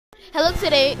Hello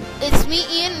today, it's me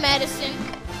Ian Madison.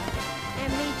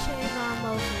 And me, Trayvon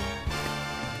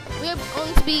Mosley. We are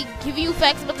going to be giving you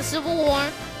facts about the Civil War.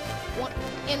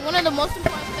 And one of the most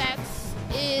important facts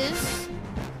is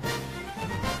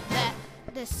that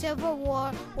the Civil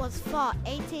War was fought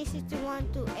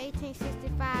 1861 to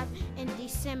 1865 in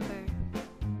December.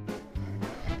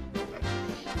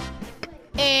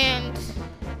 And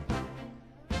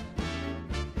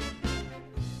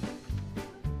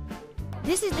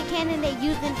this is the cannon they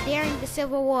used during the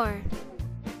Civil War.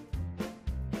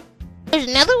 there's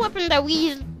another weapon that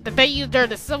they used during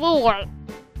the Civil War.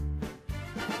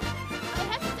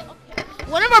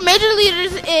 One of our major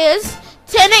leaders is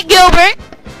Lieutenant Gilbert.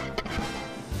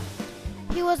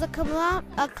 He was a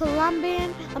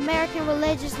Colombian American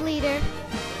religious leader.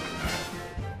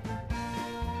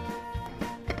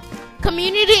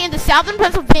 Community in the southern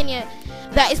Pennsylvania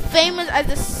that is famous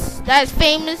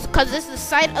because this is the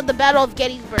site of the Battle of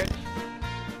Gettysburg.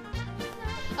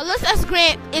 Ulysses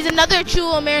Grant is another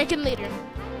true American leader.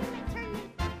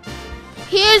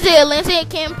 Here's the Atlantic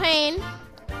campaign.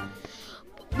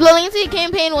 The Atlantic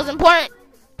campaign was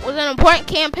an important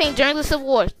campaign during the Civil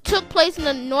War. It took place in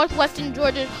the northwestern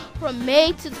Georgia from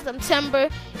May to September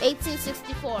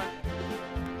 1864.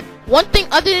 One thing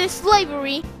other than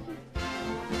slavery,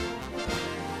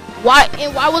 why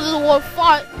was the war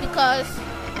fought?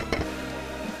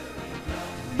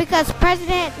 Because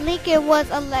President Lincoln was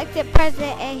elected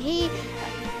president and he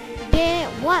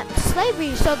didn't want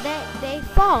slavery, so that they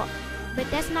fought. But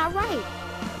that's not right.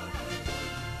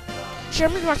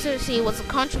 Sherman's March to the Sea was a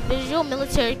controversial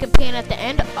military campaign at the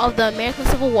end of the American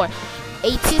Civil War,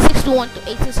 1861 to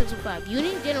 1865.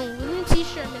 Union General William T.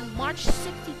 Sherman marched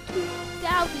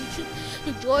 62,000 troops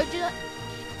to Georgia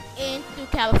and through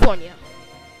California.